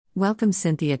Welcome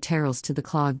Cynthia Terelst to the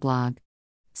Clog blog.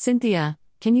 Cynthia,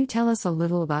 can you tell us a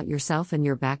little about yourself and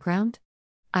your background?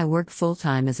 I work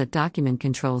full-time as a document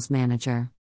controls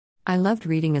manager. I loved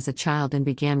reading as a child and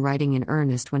began writing in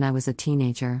earnest when I was a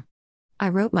teenager. I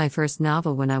wrote my first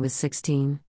novel when I was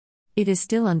 16. It is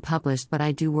still unpublished, but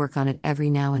I do work on it every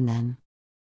now and then.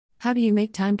 How do you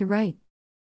make time to write?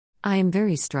 I am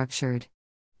very structured.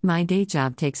 My day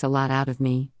job takes a lot out of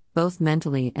me, both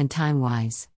mentally and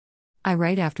time-wise. I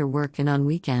write after work and on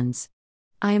weekends.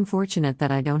 I am fortunate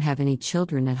that I don't have any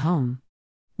children at home.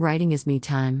 Writing is me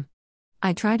time.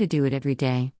 I try to do it every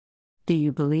day. Do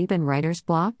you believe in writer's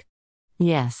block?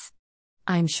 Yes.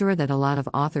 I'm sure that a lot of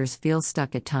authors feel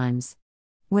stuck at times.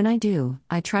 When I do,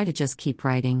 I try to just keep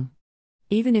writing.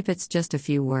 Even if it's just a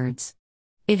few words.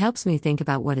 It helps me think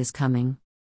about what is coming.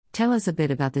 Tell us a bit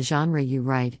about the genre you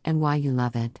write and why you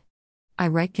love it. I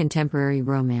write contemporary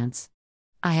romance.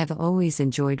 I have always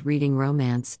enjoyed reading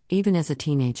romance, even as a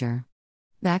teenager.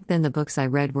 Back then the books I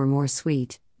read were more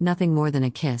sweet, nothing more than a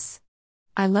kiss.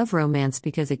 I love romance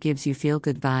because it gives you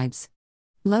feel-good vibes.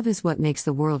 Love is what makes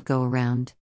the world go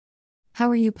around.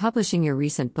 How are you publishing your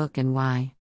recent book and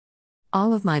why?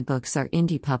 All of my books are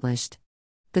indie published.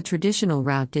 The traditional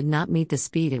route did not meet the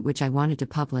speed at which I wanted to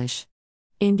publish.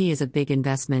 Indie is a big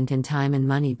investment in time and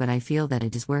money, but I feel that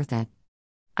it is worth it.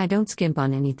 I don't skimp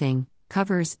on anything.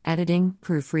 Covers, editing,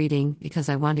 proofreading, because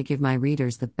I want to give my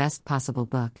readers the best possible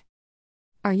book.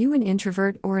 Are you an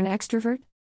introvert or an extrovert?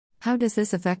 How does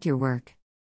this affect your work?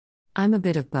 I'm a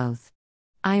bit of both.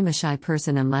 I am a shy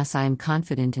person unless I am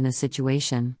confident in a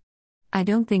situation. I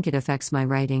don't think it affects my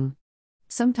writing.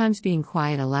 Sometimes being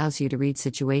quiet allows you to read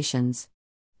situations.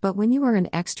 But when you are an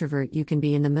extrovert, you can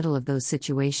be in the middle of those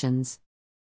situations.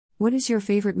 What is your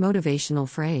favorite motivational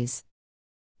phrase?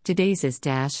 Today's is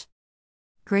dash.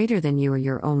 Greater than you are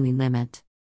your only limit.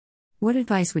 What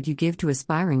advice would you give to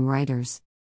aspiring writers?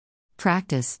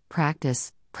 Practice,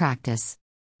 practice, practice.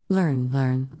 Learn,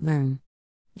 learn, learn.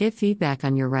 Get feedback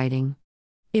on your writing.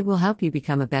 It will help you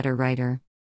become a better writer.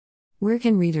 Where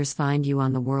can readers find you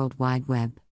on the World Wide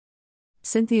Web?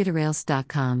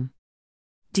 CynthiaTerelst.com.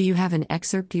 Do you have an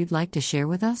excerpt you'd like to share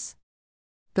with us?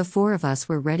 The four of us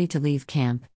were ready to leave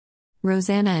camp.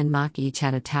 Rosanna and Mock each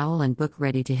had a towel and book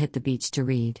ready to hit the beach to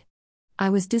read. I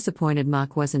was disappointed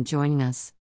Mock wasn't joining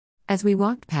us. As we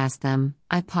walked past them,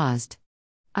 I paused.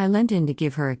 I leant in to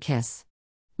give her a kiss.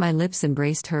 My lips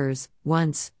embraced hers,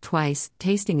 once, twice,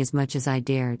 tasting as much as I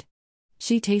dared.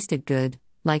 She tasted good,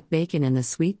 like bacon and the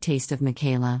sweet taste of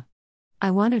Michaela. I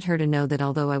wanted her to know that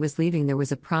although I was leaving, there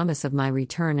was a promise of my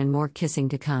return and more kissing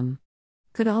to come.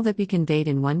 Could all that be conveyed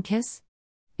in one kiss?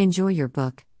 Enjoy your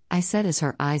book, I said as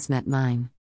her eyes met mine.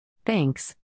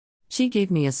 Thanks. She gave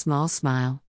me a small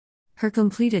smile. Her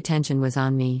complete attention was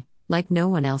on me, like no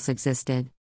one else existed.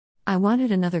 I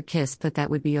wanted another kiss, but that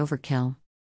would be overkill.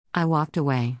 I walked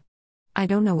away. I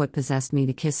don't know what possessed me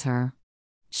to kiss her.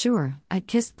 Sure, I'd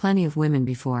kissed plenty of women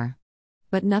before.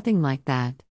 But nothing like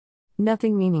that.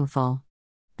 Nothing meaningful.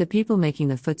 The people making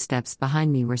the footsteps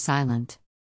behind me were silent.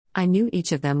 I knew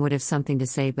each of them would have something to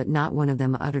say, but not one of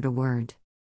them uttered a word.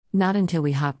 Not until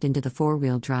we hopped into the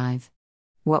four-wheel drive.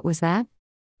 What was that?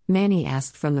 Manny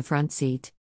asked from the front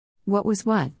seat. What was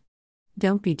what?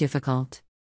 Don't be difficult.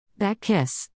 That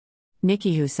kiss.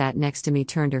 Nikki, who sat next to me,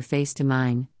 turned her face to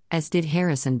mine, as did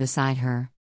Harrison beside her.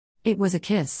 It was a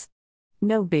kiss.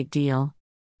 No big deal.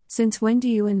 Since when do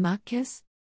you and Mock kiss?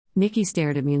 Nikki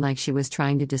stared at me like she was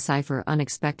trying to decipher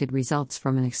unexpected results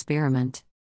from an experiment.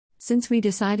 Since we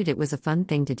decided it was a fun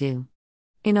thing to do.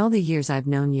 In all the years I've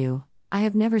known you, I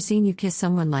have never seen you kiss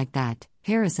someone like that,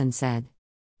 Harrison said.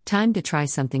 Time to try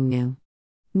something new.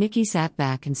 Nikki sat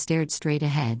back and stared straight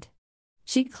ahead.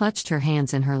 She clutched her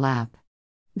hands in her lap.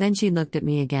 Then she looked at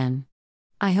me again.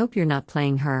 I hope you're not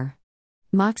playing her.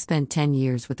 Mock spent 10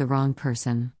 years with the wrong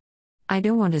person. I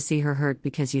don't want to see her hurt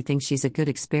because you think she's a good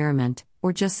experiment,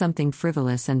 or just something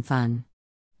frivolous and fun.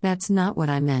 That's not what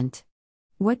I meant.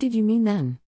 What did you mean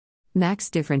then? Mac's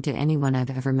different to anyone I've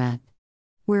ever met.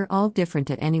 We're all different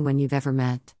to anyone you've ever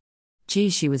met. Gee,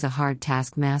 she was a hard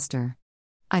taskmaster.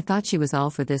 I thought she was all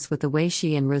for this with the way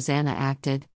she and Rosanna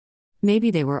acted.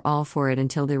 Maybe they were all for it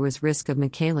until there was risk of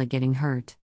Michaela getting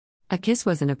hurt. A kiss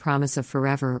wasn't a promise of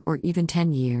forever or even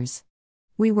 10 years.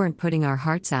 We weren't putting our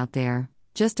hearts out there,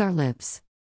 just our lips.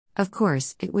 Of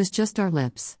course, it was just our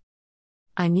lips.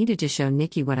 I needed to show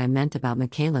Nikki what I meant about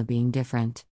Michaela being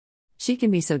different. She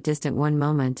can be so distant one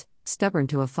moment, stubborn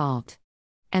to a fault.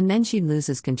 And then she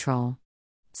loses control.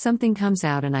 Something comes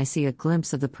out and I see a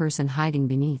glimpse of the person hiding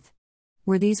beneath.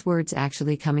 Were these words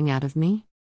actually coming out of me?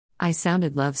 I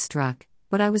sounded love-struck,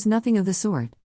 but I was nothing of the sort.